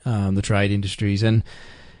industry, the trade industries. And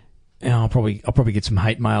I'll probably get some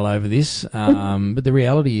hate mail over this. But the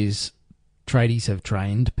reality is, tradies have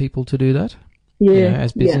trained people to do that. You know,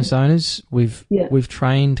 as business owners, we've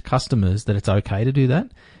trained customers that it's okay to do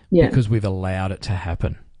that because we've allowed it to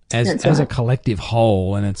happen as a collective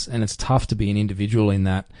whole. And it's tough to be an individual in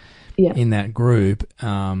that group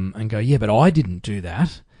and go, but I didn't do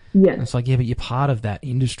that. And it's like, but you're part of that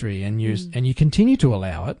industry and you continue to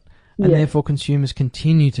allow it, and therefore consumers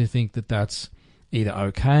continue to think that that's either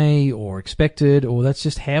okay or expected or that's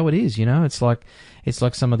just how it is. You know, it's like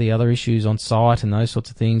some of the other issues on site and those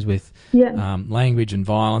sorts of things with language and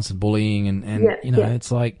violence and bullying and you know,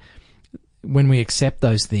 it's like when we accept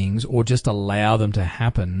those things or just allow them to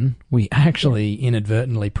happen, we actually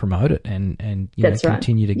inadvertently promote it and you know,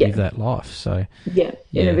 continue to give that life. So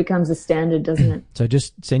and it becomes a standard, doesn't it? So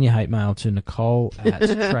just send your hate mail to Nicole at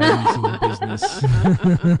Tradies in the Business.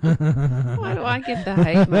 Why do I get the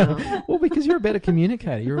hate mail? Well, because you're a better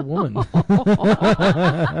communicator. You're a woman.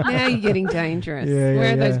 Now you're getting dangerous.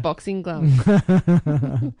 Where are those boxing gloves?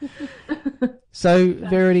 So,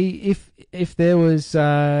 Verity, if there was,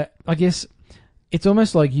 I guess it's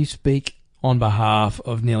almost like you speak on behalf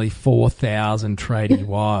of nearly 4,000 tradie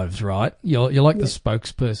wives, right? You're like the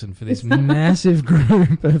spokesperson for this massive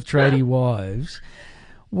group of tradie wives.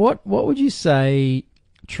 What would you say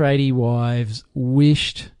tradie wives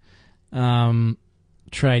wished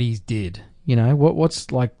tradies did? You know,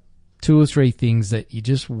 what's like 2 or 3 things that you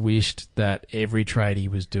just wished that every tradie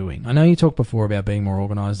was doing? I know you talked before about being more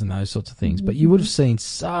organised and those sorts of things, but you would have seen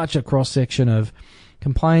such a cross-section of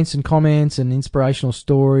complaints and comments and inspirational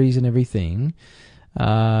stories and everything.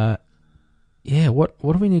 What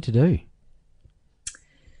do we need to do?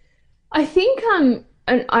 I think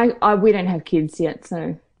and we don't have kids yet,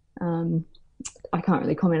 so I can't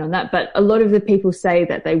really comment on that. But a lot of the people say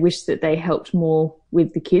that they wish that they helped more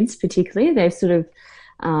with the kids, particularly. They've sort of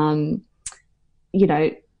you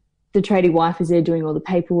know, the tradie wife is there doing all the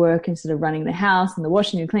paperwork and sort of running the house and the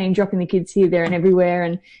washing and cleaning, dropping the kids here, there and everywhere.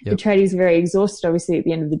 And the tradies are very exhausted, obviously, at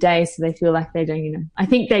the end of the day. So they feel like they don't, you know, I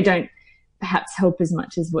think they don't perhaps help as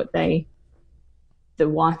much as what the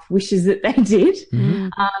wife wishes that they did.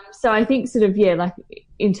 So I think sort of, like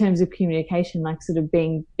in terms of communication, like sort of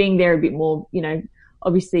being there a bit more, you know,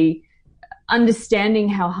 obviously understanding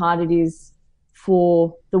how hard it is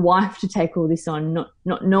for the wife to take all this on,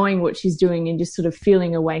 not knowing what she's doing and just sort of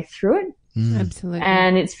feeling a way through it. Absolutely.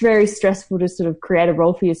 And it's very stressful to sort of create a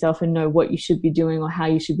role for yourself and know what you should be doing or how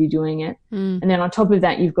you should be doing it. And then on top of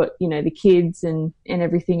that, you've got, you know, the kids and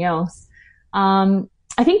everything else.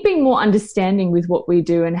 I think being more understanding with what we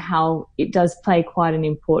do and how it does play quite an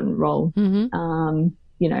important role,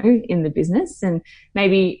 you know, in the business, and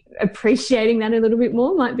maybe appreciating that a little bit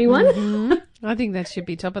more might be one. I think that should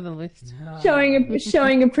be top of the list.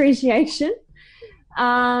 Showing appreciation.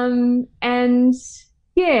 And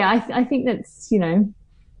yeah, I think that's, you know,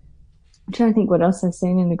 I'm trying to think what else I've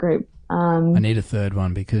seen in the group. I need a third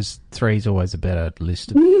one because 3 is always a better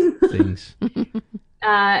list of things.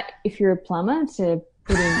 If you're a plumber, to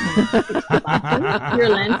put in, if you're a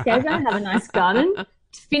landscaper, have a nice garden.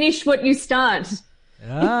 Finish what you start.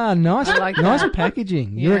 Ah, nice, nice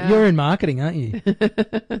packaging. You're in marketing, aren't you?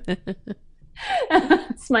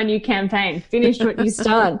 It's my new campaign. Finish what you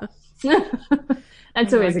start.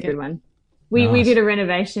 That's always a good one. We did a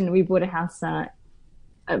renovation. We bought a house a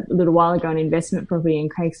little while ago, an investment property, and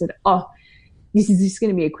Craig said, "Oh, this is just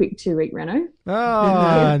going to be a quick 2-week reno."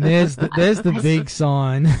 Oh, and there's the big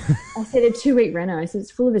sign. I said, a 2-week reno. I said,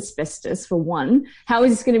 it's full of asbestos for one. How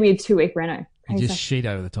is this going to be a 2-week reno? You just sheet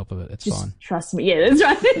over the top of it. It's fine. Trust me. Yeah, that's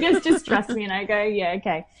right. just trust me. And I go, yeah,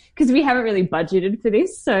 okay. Because we haven't really budgeted for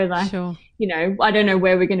this. So, like, you know, I don't know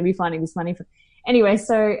where we're going to be finding this money from. Anyway,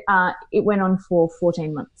 so it went on for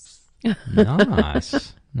 14 months.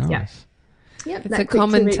 Nice. Yep, it's a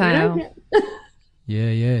common tale.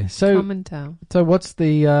 Yeah. So, common tale. So what's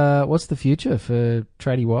the future for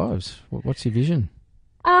Tradie Wives? What's your vision?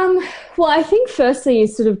 Well, I think firstly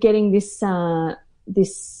is sort of getting this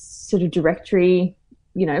sort of directory,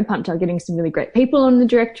 you know, pumped up, getting some really great people on the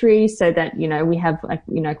directory so that, you know, we have,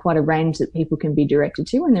 you know, quite a range that people can be directed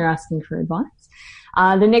to when they're asking for advice.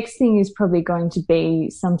 The next thing is probably going to be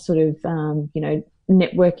some sort of, you know,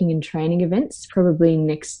 networking and training events, probably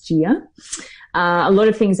next year. A lot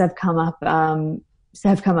of things have come up in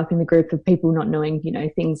the group of people not knowing, you know,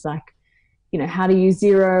 things like, you know, how to use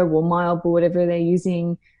Xero or Mild or whatever they're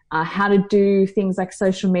using, how to do things like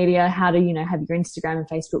social media, how to, you know, have your Instagram and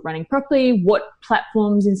Facebook running properly, what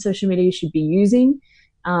platforms in social media you should be using,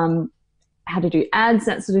 how to do ads,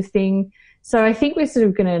 that sort of thing. So I think we're sort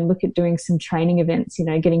of going to look at doing some training events, you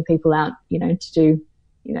know, getting people out, you know, to do,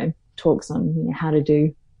 you know, talks on, you know, how to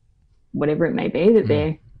do whatever it may be that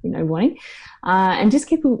they're, you know, wanting, and just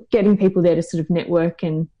getting people there to sort of network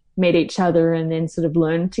and meet each other and then sort of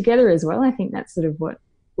learn together as well. I think that's sort of what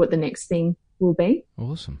the next thing will be.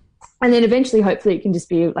 Awesome. And then eventually, hopefully, it can just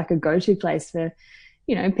be like a go-to place for,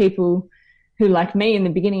 you know, people who, like me in the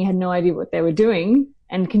beginning, had no idea what they were doing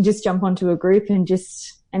and can just jump onto a group and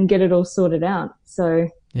get it all sorted out. So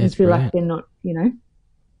I feel like they're not, you know,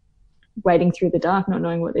 wading through the dark, not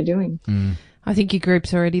knowing what they're doing. I think your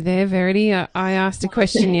group's already there, Verity. I asked a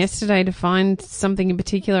question yesterday to find something in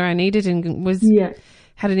particular I needed and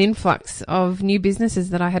had an influx of new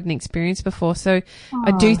businesses that I hadn't experienced before. So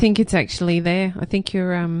I do think it's actually there. I think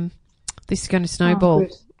you're this is going to snowball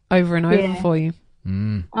over and over for you.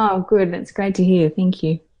 Oh, good. That's great to hear. Thank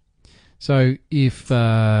you. So if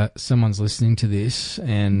someone's listening to this,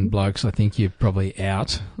 and blokes, I think you're probably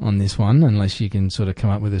out on this one unless you can sort of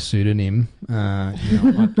come up with a pseudonym. You know,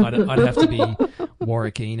 I'd have to be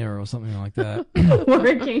Warwickina or something like that.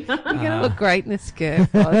 Warwickina. You're going to look great in the skirt,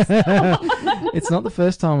 Foz. It's not the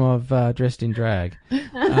first time I've dressed in drag.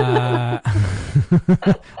 I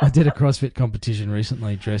did a CrossFit competition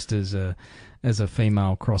recently dressed as a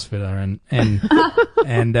female CrossFitter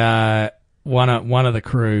and one of the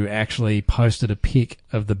crew actually posted a pic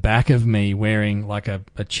of the back of me wearing like a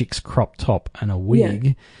chick's crop top and a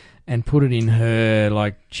wig and put it in her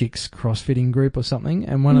like chick's CrossFitting group or something.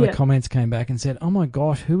 And one of the comments came back and said, "Oh my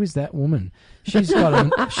gosh, who is that woman? She's got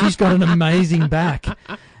an amazing back."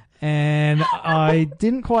 And I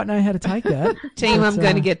didn't quite know how to take that. Team, I'm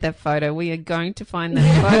going to get that photo. We are going to find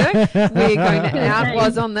that photo. We are going to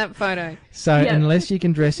outwas on that photo. So unless you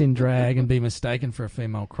can dress in drag and be mistaken for a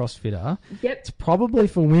female CrossFitter, it's probably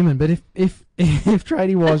for women. But if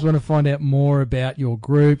Tradie Wives want to find out more about your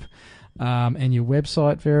group and your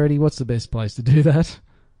website, Verity, what's the best place to do that?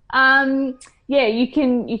 You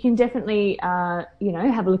can definitely you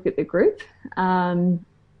know, have a look at the group.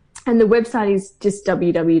 And the website is just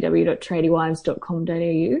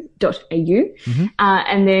www.tradiewives.com.au.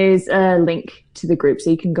 And there's a link to the group,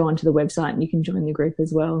 so you can go onto the website and you can join the group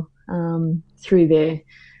as well through there.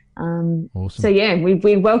 Awesome. So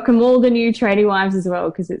we welcome all the new Tradie Wives as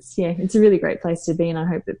well, because it's a really great place to be, and I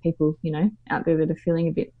hope that people, you know, out there that are feeling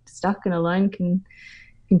a bit stuck and alone can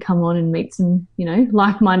come on and meet some, you know,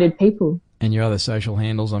 like-minded people. And your other social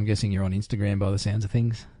handles, I'm guessing you're on Instagram by the sounds of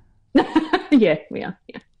things. Yeah, we are.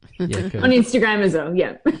 Yeah. Yeah, cool. On Instagram as well.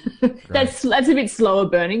 Yeah, that's a bit slower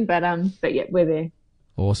burning, but yeah, we're there.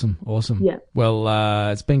 Awesome. Yeah.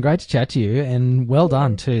 Well, it's been great to chat to you, and well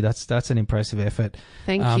done too. That's an impressive effort.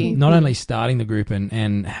 Thank you. Not only starting the group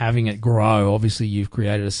and having it grow, obviously you've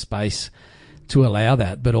created a space to allow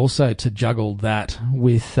that, but also to juggle that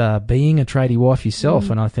with being a tradie wife yourself.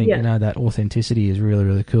 And I think, that authenticity is really,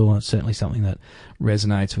 really cool. And it's certainly something that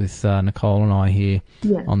resonates with Nicole and I here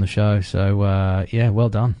on the show. So, well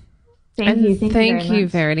done. Thank you,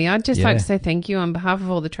 Verity. I'd just like to say thank you on behalf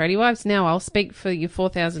of all the tradie wives. Now I'll speak for your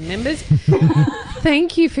 4,000 members.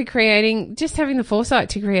 Thank you for having the foresight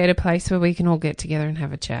to create a place where we can all get together and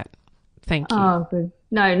have a chat. Thank you. Oh, good.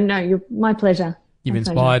 No, my pleasure. You've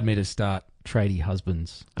inspired me to start Tradie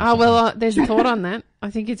Husbands. Oh, well, there's a thought on that. I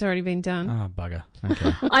think it's already been done. Oh, bugger.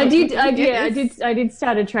 Okay. I did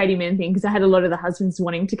start a Tradie Men thing because I had a lot of the husbands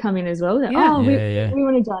wanting to come in as well. Like, we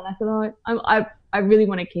want to join. I thought, I really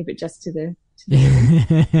want to keep it just to the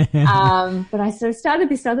but I sort of started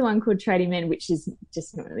this other one called Tradie Men, which is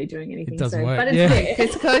just not really doing anything. It doesn't work. But it's there.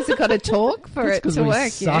 It's because you've got to talk for it to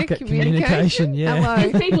work. Suck at communication. Yeah.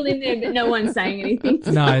 There's people in there, but no one's saying anything.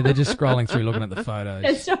 No, they're just scrolling through looking at the photos.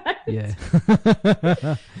 That's right. Yeah.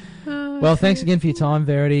 Well, thanks again for your time,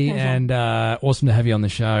 Verity, and awesome to have you on the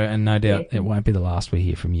show. And no doubt it won't be the last we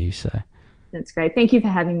hear from you. So that's great. Thank you for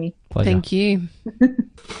having me. Pleasure. Thank you.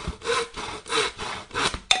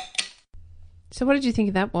 So what did you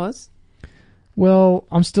think that was? Well,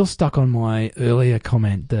 I'm still stuck on my earlier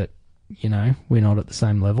comment that, we're not at the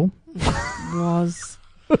same level. I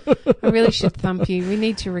really should thump you. We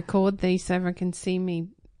need to record these so everyone can see me.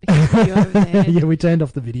 You over there. Yeah, we turned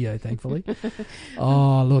off the video, thankfully.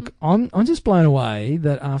 Oh, look, I'm just blown away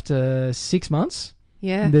that after 6 months,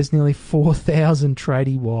 there's nearly 4,000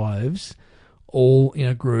 tradie wives all in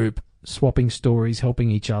a group, swapping stories, helping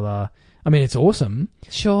each other. I mean, it's awesome.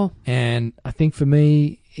 Sure. And I think for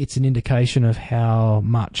me, it's an indication of how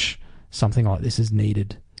much something like this is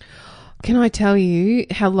needed. Can I tell you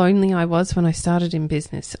how lonely I was when I started in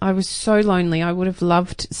business? I was so lonely. I would have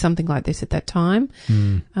loved something like this at that time.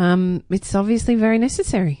 It's obviously very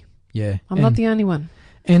necessary. Yeah. I'm not the only one.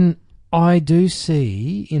 And I do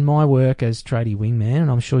see in my work as tradie wingman,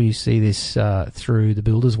 and I'm sure you see this through the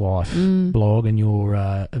Builder's Wife blog and your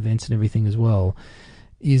events and everything as well,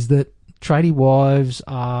 is that tradie wives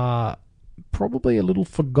are probably a little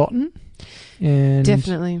forgotten. And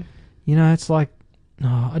definitely. It's like,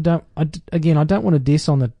 I don't want to diss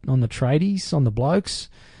on the tradies, on the blokes,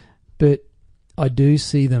 but I do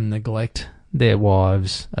see them neglect their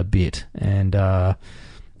wives a bit. And I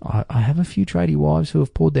have a few tradie wives who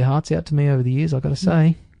have poured their hearts out to me over the years, I've got to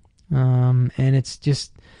say. And it's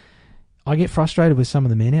just, I get frustrated with some of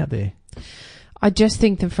the men out there. I just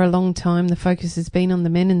think that for a long time the focus has been on the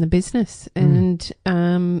men in the business, and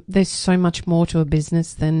there's so much more to a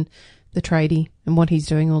business than the tradie and what he's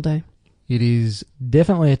doing all day. It is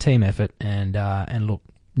definitely a team effort, and look,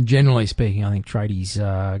 generally speaking, I think tradies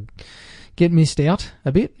get missed out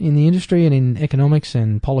a bit in the industry and in economics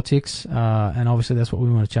and politics, and obviously that's what we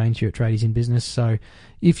want to change here at Tradies in Business. So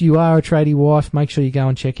if you are a tradie wife, make sure you go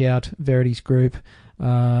and check out Verity's group,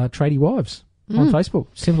 Tradie Wives, on Facebook.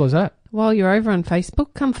 Simple as that. While you're over on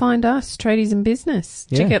Facebook, come find us, Tradies in Business.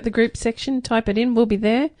 Check out the group section, type it in, we'll be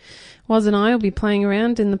there. Waz and I will be playing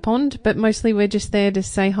around in the pond, but mostly we're just there to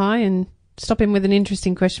say hi and stop in with an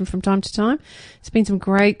interesting question from time to time. It's been some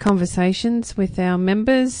great conversations with our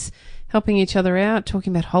members, helping each other out,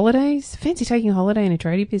 talking about holidays. Fancy taking a holiday in a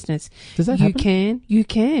tradie business. Does that happen? You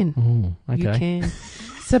can. Oh, okay. You can.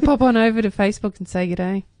 So pop on over to Facebook and say good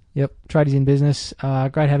day. Yep, Tradies in Business.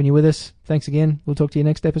 Great having you with us. Thanks again. We'll talk to you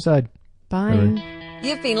next episode. Bye. Bye.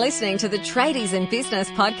 You've been listening to the Tradies in Business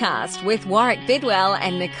podcast with Warwick Bidwell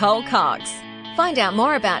and Nicole Cox. Find out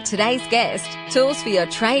more about today's guest, tools for your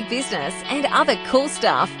trade business and other cool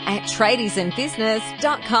stuff at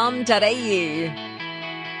tradiesinbusiness.com.au.